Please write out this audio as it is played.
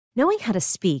Knowing how to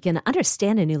speak and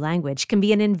understand a new language can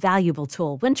be an invaluable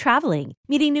tool when traveling,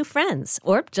 meeting new friends,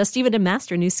 or just even to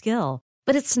master a new skill.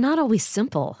 But it's not always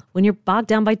simple when you're bogged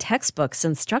down by textbooks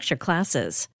and structured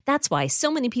classes. That's why so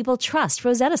many people trust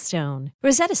Rosetta Stone.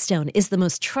 Rosetta Stone is the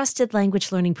most trusted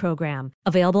language learning program,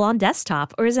 available on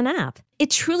desktop or as an app. It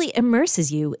truly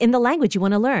immerses you in the language you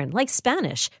want to learn, like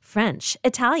Spanish, French,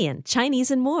 Italian,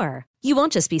 Chinese, and more. You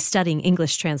won't just be studying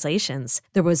English translations.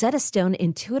 The Rosetta Stone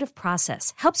intuitive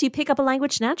process helps you pick up a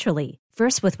language naturally,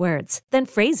 first with words, then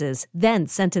phrases, then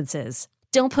sentences.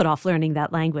 Don't put off learning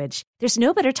that language. There's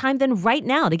no better time than right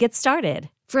now to get started.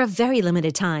 For a very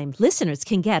limited time, listeners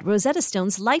can get Rosetta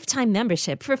Stone's lifetime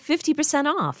membership for 50%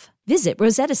 off. Visit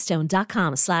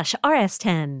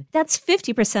rosettastone.com/rs10. That's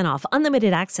 50% off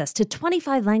unlimited access to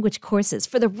 25 language courses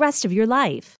for the rest of your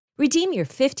life. Redeem your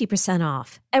 50%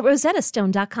 off at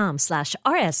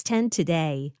rosettastone.com/rs10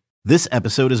 today. This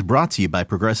episode is brought to you by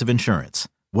Progressive Insurance.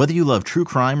 Whether you love true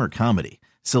crime or comedy,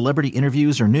 celebrity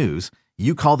interviews or news,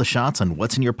 you call the shots on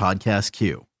what's in your podcast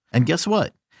queue. And guess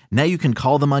what? Now you can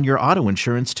call them on your auto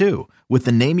insurance too with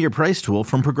the Name Your Price tool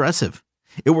from Progressive.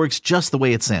 It works just the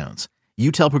way it sounds.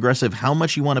 You tell Progressive how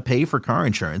much you want to pay for car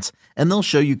insurance, and they'll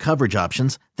show you coverage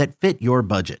options that fit your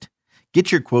budget.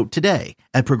 Get your quote today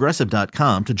at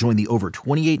Progressive.com to join the over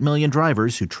 28 million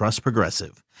drivers who trust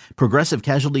Progressive. Progressive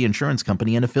Casualty Insurance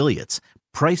Company and Affiliates.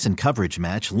 Price and coverage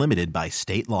match limited by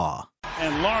state law.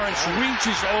 And Lawrence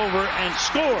reaches over and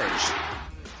scores.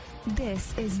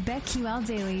 This is BetQL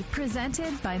Daily,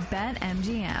 presented by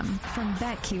BetMGM from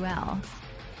BetQL.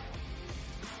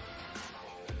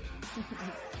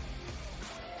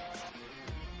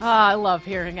 I love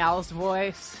hearing Al's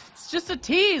voice. It's just a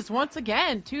tease. Once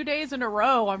again, 2 days in a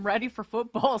row, I'm ready for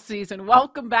football season.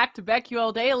 Welcome back to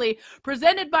BetQL Daily,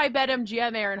 presented by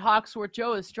BetMGM. Aaron Hawksworth,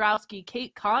 Joe Ostrowski,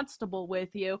 Kate Constable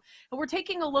with you. And we're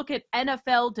taking a look at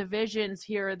NFL divisions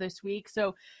here this week.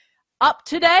 So up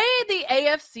today, the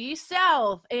AFC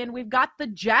South, and we've got the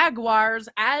Jaguars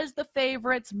as the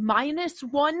favorites, minus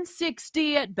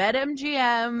 160 at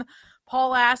BetMGM.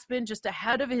 Paul Aspen just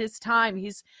ahead of his time.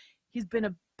 He's been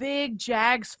a big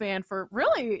Jags fan for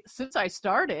really since I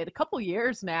started, a couple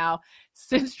years now,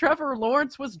 since Trevor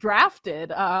Lawrence was drafted.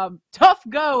 Tough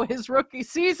go his rookie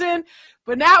season,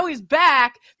 but now he's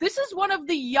back. This is one of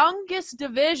the youngest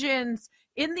divisions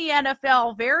in the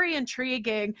NFL. Very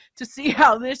intriguing to see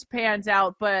how this pans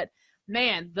out. But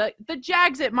man, the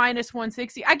Jags at minus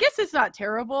 160, I guess it's not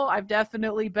terrible. I've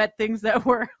definitely bet things that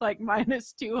were like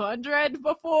minus 200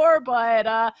 before,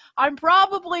 but I'm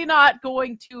probably not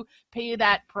going to pay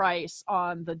that price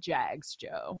on the Jags,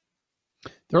 Joe.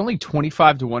 They're only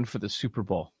 25-1 for the Super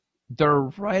Bowl. They're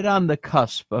right on the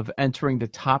cusp of entering the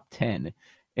top 10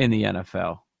 in the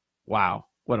NFL. Wow,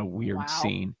 what a weird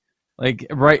scene. Like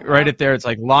right at there, it's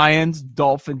like Lions,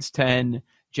 Dolphins 10,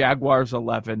 Jaguars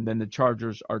 11, then the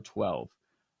Chargers are 12.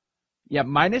 Yeah,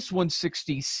 minus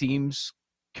 160 seems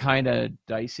kind of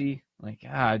dicey. Like,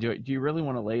 do you really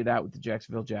want to lay that with the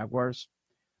Jacksonville Jaguars?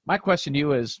 My question to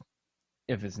you is,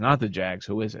 if it's not the Jags,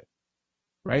 who is it?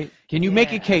 Right? Can you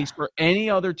make a case for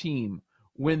any other team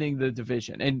winning the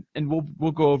division? And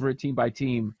we'll go over it team by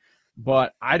team,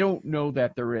 but I don't know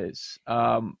that there is.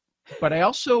 But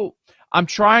I'm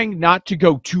trying not to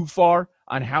go too far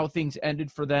on how things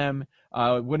ended for them,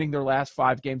 winning their last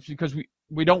 5 games, because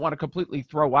we don't want to completely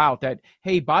throw out that,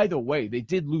 hey, by the way, they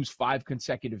did lose 5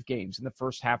 consecutive games in the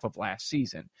first half of last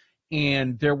season.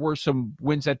 And there were some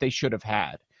wins that they should have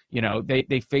had. You know,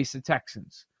 they faced the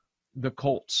Texans, the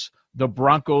Colts. The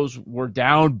Broncos were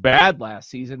down bad last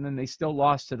season, and they still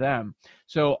lost to them.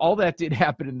 So all that did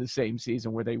happen in the same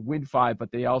season where they win 5,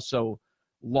 but they also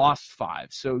lost 5.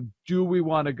 So do we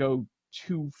want to go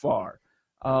too far?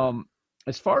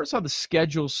 As far as how the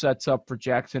schedule sets up for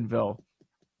Jacksonville,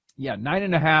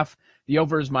 9.5. The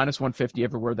over is minus 150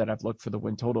 everywhere that I've looked for the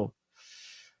win total.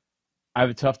 I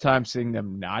have a tough time seeing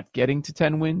them not getting to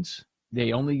 10 wins.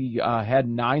 They only had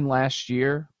 9 last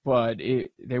year, but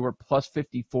they were plus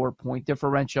 54 point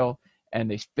differential, and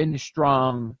they finished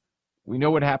strong. We know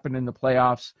what happened in the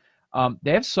playoffs.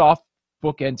 They have soft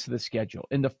bookends to the schedule.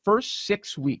 In the first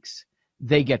 6 weeks,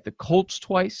 they get the Colts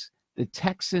twice, the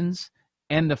Texans,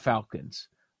 and the Falcons.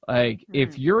 Like,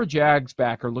 if you're a Jags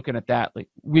backer looking at that, like,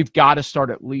 we've got to start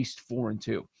at least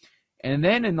 4-2. And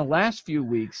then in the last few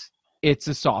weeks, it's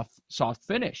a soft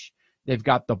finish. They've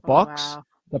got the Bucks,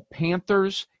 the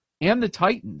Panthers, and the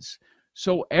Titans.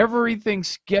 So everything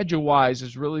schedule-wise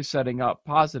is really setting up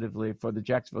positively for the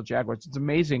Jacksonville Jaguars. It's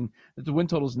amazing that the win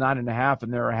total is 9.5,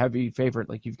 and they're a heavy favorite.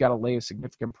 Like, you've got to lay a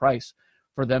significant price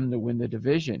for them to win the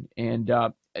division. And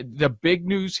the big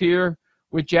news here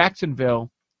with Jacksonville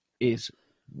is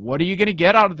what are you going to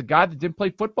get out of the guy that didn't play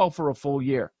football for a full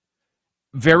year?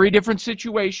 Very different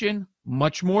situation,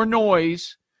 much more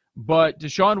noise, but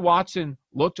Deshaun Watson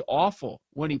looked awful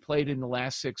when he played in the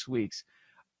last 6 weeks.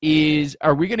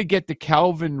 Are we going to get the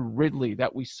Calvin Ridley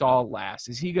that we saw last?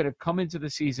 Is he going to come into the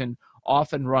season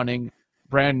off and running,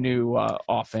 brand new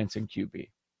offense and QB?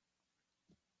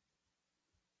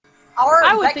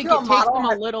 I would think it takes them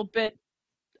a little bit.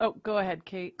 Oh, go ahead,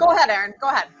 Kate. Go ahead, Aaron. Go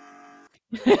ahead.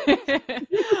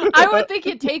 I would think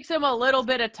it takes him a little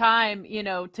bit of time,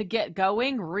 to get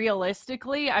going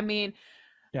realistically. I mean,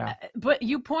 yeah. But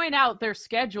you point out their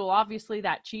schedule. Obviously,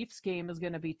 that Chiefs game is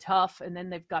going to be tough, and then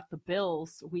they've got the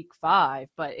Bills week 5.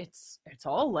 But it's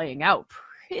all laying out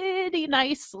pretty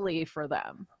nicely for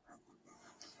them.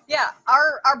 Yeah,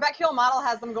 our BetQL model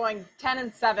has them going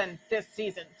 10-7 this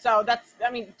season. So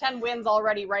 10 wins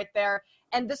already right there.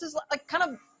 And this is like kind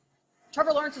of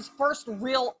Trevor Lawrence's first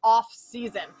real off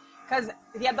season, because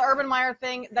he had the Urban Meyer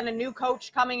thing, then a new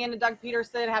coach coming into Doug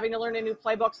Peterson, having to learn a new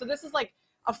playbook. So this is like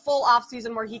a full off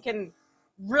season where he can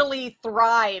really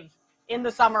thrive in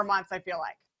the summer months, I feel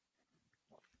like.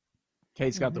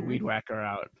 Kate's got the weed whacker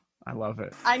out. I love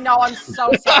it. I know. I'm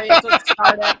so sorry it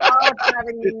started. Oh, it's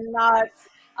driving me nuts.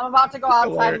 I'm about to go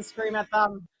outside and scream at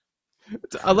them.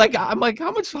 I'm like,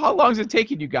 how long is it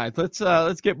taking you guys?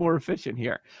 Let's get more efficient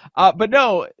here. But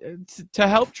no, to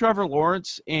help Trevor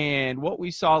Lawrence and what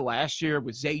we saw last year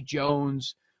with Zay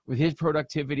Jones, with his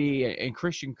productivity and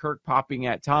Christian Kirk popping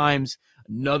at times,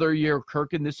 another year of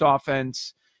Kirk in this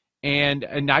offense, and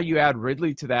now you add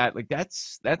Ridley to that. Like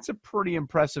that's a pretty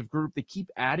impressive group. They keep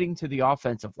adding to the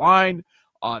offensive line.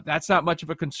 That's not much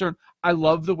of a concern. I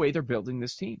love the way they're building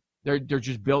this team. They're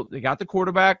just built. They got the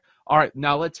quarterback. All right,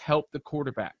 now let's help the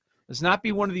quarterback. Let's not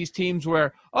be one of these teams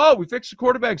where, we fixed the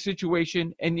quarterback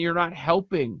situation and you're not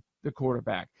helping the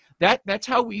quarterback. That's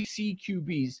how we see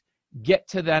QBs get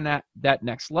to that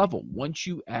next level. Once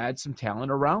you add some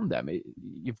talent around them,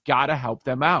 you've got to help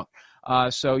them out.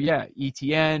 So yeah,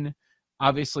 ETN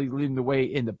obviously leading the way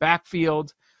in the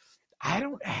backfield. I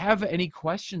don't have any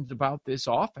questions about this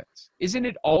offense. Isn't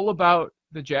it all about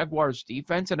the Jaguars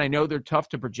defense? And I know they're tough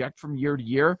to project from year to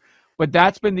year, but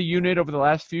that's been the unit over the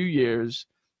last few years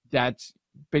that's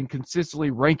been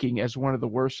consistently ranking as one of the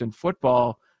worst in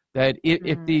football. That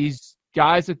if these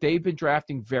guys that they've been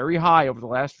drafting very high over the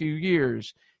last few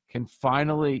years can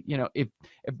finally, if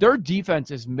their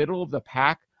defense is middle of the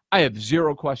pack, I have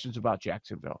zero questions about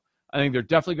Jacksonville. I think they're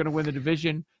definitely going to win the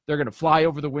division. They're going to fly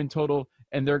over the win total,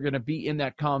 and they're going to be in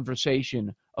that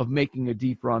conversation of making a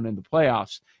deep run in the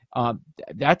playoffs.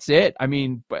 That's it. I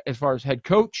mean, but as far as head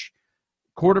coach,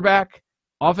 quarterback,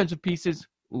 offensive pieces,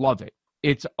 love it.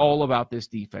 It's all about this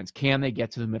defense. Can they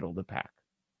get to the middle of the pack?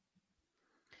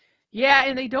 Yeah,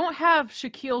 and they don't have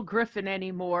Shaquille Griffin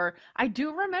anymore. I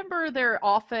do remember their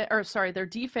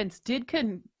defense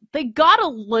they got a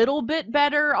little bit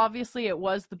better. Obviously, it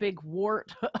was the big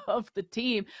wart of the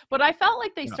team, but I felt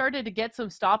like they started to get some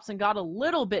stops and got a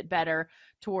little bit better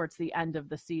towards the end of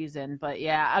the season. But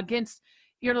yeah, against,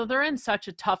 they're in such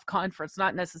a tough conference,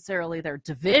 not necessarily their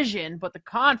division, but the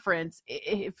conference.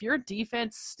 If your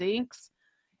defense stinks,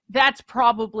 that's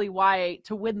probably why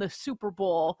to win the Super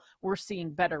Bowl, we're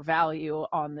seeing better value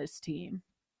on this team.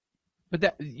 But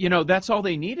that's all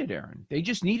they needed, Aaron. They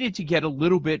just needed to get a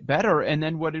little bit better. And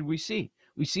then what did we see?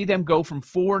 We see them go from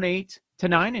 4-8 to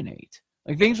 9-8.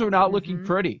 Like things were not looking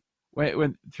pretty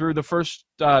when through the first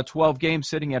 12 games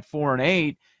sitting at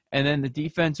 4-8, and then the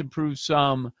defense improves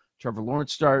some. Trevor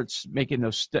Lawrence starts making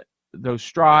those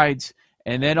strides,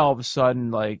 and then all of a sudden,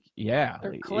 they're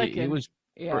clicking.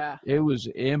 It was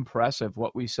impressive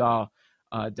what we saw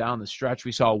down the stretch.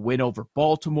 We saw a win over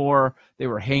Baltimore. They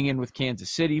were hanging with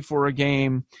Kansas City for a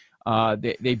game.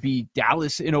 They beat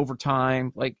Dallas in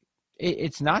overtime.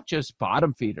 It's not just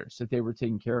bottom feeders that they were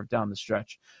taking care of down the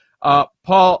stretch.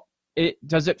 Paul,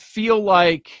 does it feel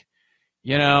like,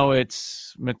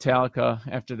 it's Metallica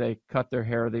after they cut their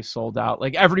hair, they sold out?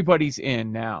 Like everybody's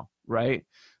in now, right?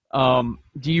 Are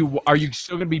you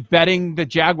still going to be betting the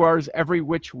Jaguars every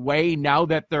which way now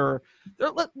that they're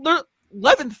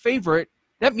 11th favorite?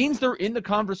 That means they're in the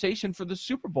conversation for the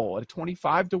Super Bowl at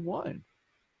 25-1.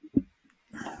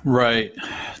 Right.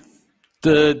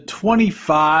 The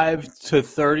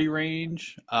 25-30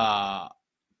 range.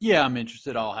 Yeah, I'm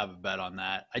interested. I'll have a bet on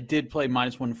that. I did play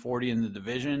 -140 in the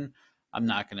division. I'm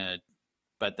not going to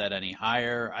bet that any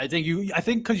higher. I think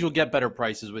because you'll get better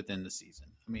prices within the season.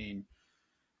 I mean,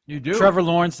 you do. Trevor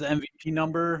Lawrence, the MVP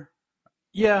number.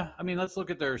 Yeah, I mean, let's look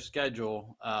at their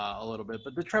schedule a little bit.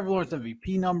 But the Trevor Lawrence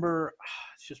MVP number,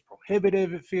 it's just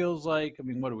prohibitive, it feels like. I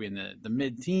mean, what are we in the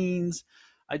mid-teens?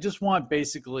 I just want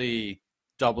basically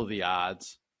double the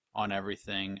odds on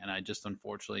everything, and I just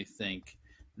unfortunately think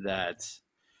that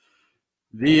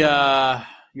they've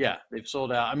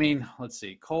sold out. I mean, let's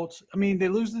see, Colts. I mean, they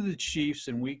lose to the Chiefs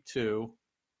in week 2,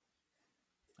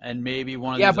 and maybe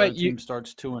one of these other teams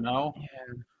starts 2-0. Yeah.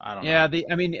 I don't know.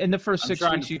 Yeah, in the first 6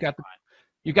 weeks,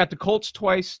 you got the Colts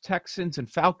twice, Texans, and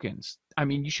Falcons. I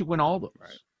mean, you should win all of those.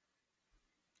 Right.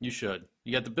 You should.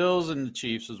 You got the Bills and the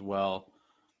Chiefs as well.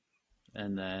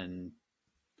 And then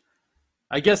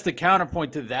I guess the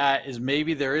counterpoint to that is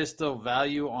maybe there is still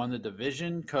value on the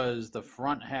division because the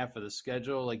front half of the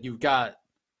schedule, like you've got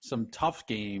some tough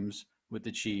games with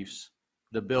the Chiefs,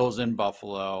 the Bills in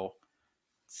Buffalo,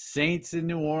 Saints in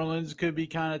New Orleans could be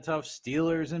kind of tough.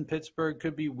 Steelers in Pittsburgh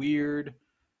could be weird.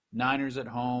 Niners at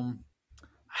home.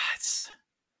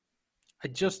 I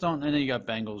just don't. And then you got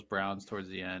Bengals, Browns towards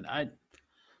the end. I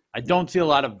don't see a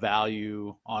lot of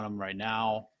value on them right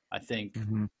now. I think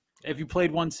if you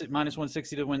played minus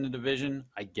 160 to win the division,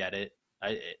 I get it.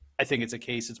 I think it's a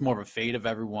case. It's more of a fate of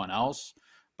everyone else.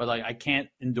 But like, I can't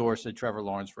endorse a Trevor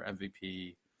Lawrence for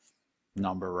MVP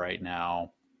number right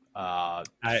now.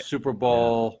 Super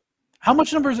Bowl. How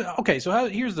much numbers? Okay, so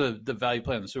here's the value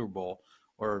play on the Super Bowl,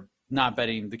 or not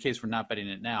betting. The case for not betting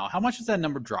it now. How much is that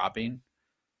number dropping?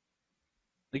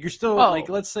 Like, you're still like,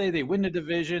 let's say they win the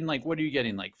division. Like, what are you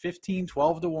getting? Like 15,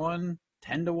 12 to 1,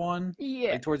 10 to 1?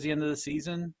 Yeah. Like towards the end of the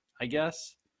season, I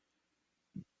guess.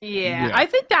 Yeah, I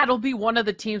think that'll be one of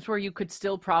the teams where you could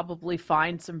still probably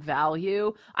find some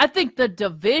value. I think the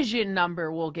division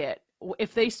number will get,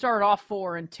 if they start off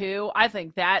 4-2, I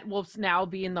think that will now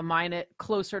be in the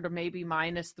closer to maybe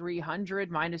minus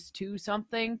 300, minus 2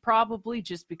 something, probably,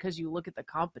 just because you look at the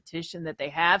competition that they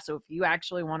have. So if you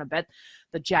actually want to bet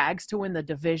the Jags to win the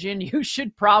division, you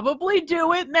should probably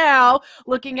do it now.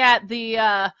 Looking at the,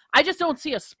 I just don't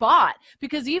see a spot,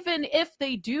 because even if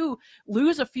they do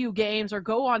lose a few games or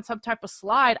go on some type of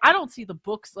slide, I don't see the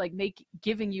books like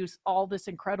giving you all this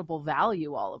incredible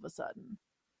value all of a sudden.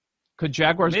 Could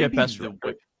Jaguars get best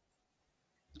record?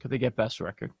 Could they get best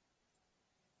record?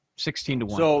 16 to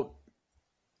 1. So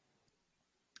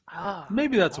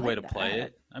maybe that's a way to play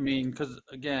it. I mean, because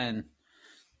again,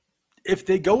 if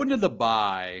they go into the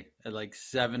bye at like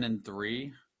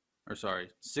 7-3, or sorry,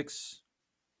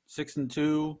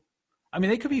 6-2, I mean,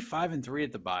 they could be 5-3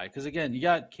 at the bye. Because again, you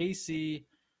got KC,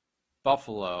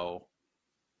 Buffalo,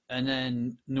 and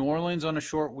then New Orleans on a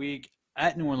short week.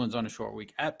 At New Orleans on a short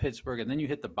week, at Pittsburgh, and then you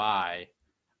hit the bye.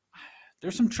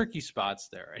 There's some tricky spots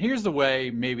there. And here's the way,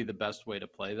 maybe the best way to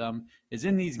play them is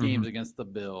in these games against the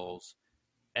Bills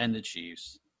and the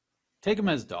Chiefs. Take them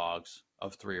as dogs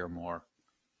of 3 or more.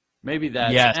 Maybe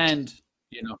that's and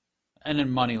then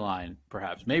money line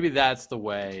perhaps. Maybe that's the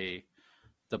way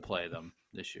to play them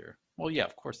this year. Well, yeah,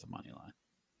 of course the money line.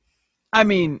 I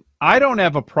mean, I don't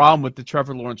have a problem with the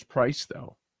Trevor Lawrence price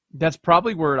though. That's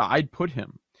probably where I'd put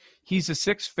him. He's a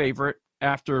 6th favorite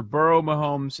after Burrow,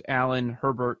 Mahomes, Allen,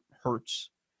 Herbert, Hurts.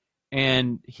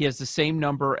 And he has the same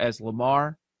number as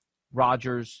Lamar,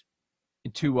 Rodgers,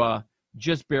 and Tua,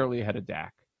 just barely ahead of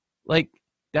Dak. Like,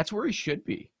 that's where he should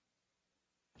be.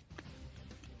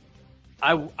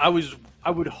 I was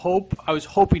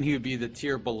hoping he would be the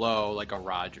tier below, like a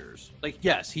Rodgers. Like,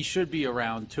 yes, he should be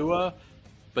around Tua,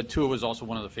 but Tua was also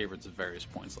one of the favorites at various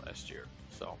points last year.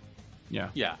 So Yeah.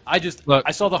 I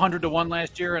saw the 100 to 1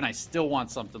 last year, and I still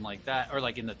want something like that, or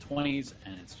like in the 20s,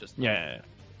 and it's just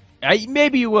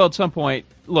maybe you will at some point.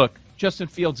 Look, Justin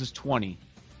Fields is 20,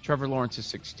 Trevor Lawrence is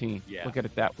 16. Yeah. Look at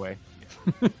it that way.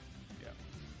 Yeah.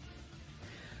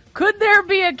 Could there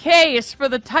be a case for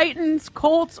the Titans,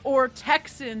 Colts, or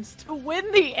Texans to win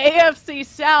the AFC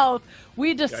South?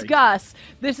 We discuss.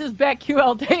 This is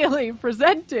BetQL Daily,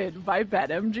 presented by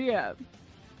BetMGM.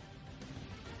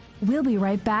 We'll be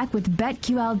right back with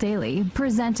BetQL Daily,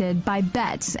 presented by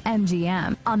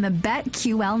BetMGM on the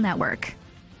BetQL Network.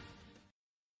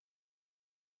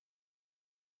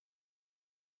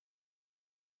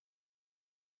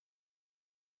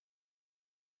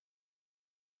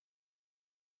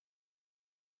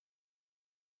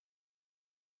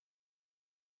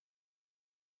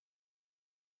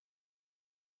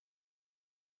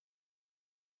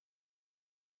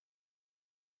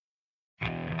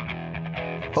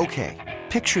 Okay,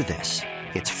 picture this.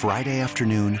 It's Friday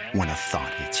afternoon when a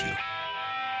thought hits you.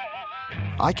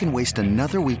 I can waste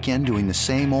another weekend doing the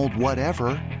same old whatever,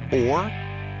 or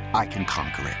I can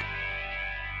conquer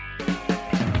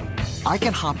it. I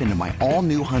can hop into my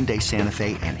all-new Hyundai Santa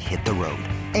Fe and hit the road.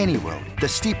 Any road. The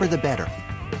steeper, the better.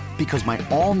 Because my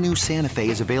all-new Santa Fe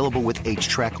is available with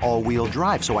H-Track all-wheel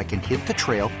drive, so I can hit the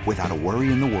trail without a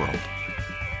worry in the world.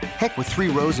 Heck, with 3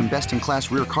 rows and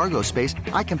best-in-class rear cargo space,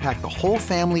 I can pack the whole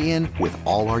family in with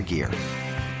all our gear.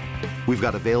 We've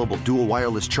got available dual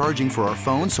wireless charging for our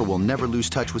phones, so we'll never lose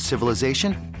touch with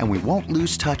civilization, and we won't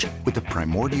lose touch with the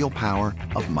primordial power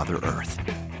of Mother Earth.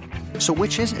 So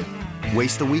which is it?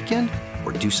 Waste the weekend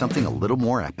or do something a little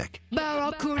more epic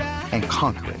and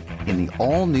conquer it in the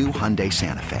all-new Hyundai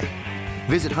Santa Fe?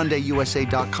 Visit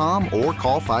HyundaiUSA.com or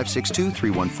call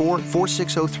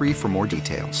 562-314-4603 for more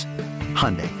details.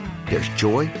 Hyundai, there's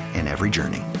joy in every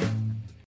journey.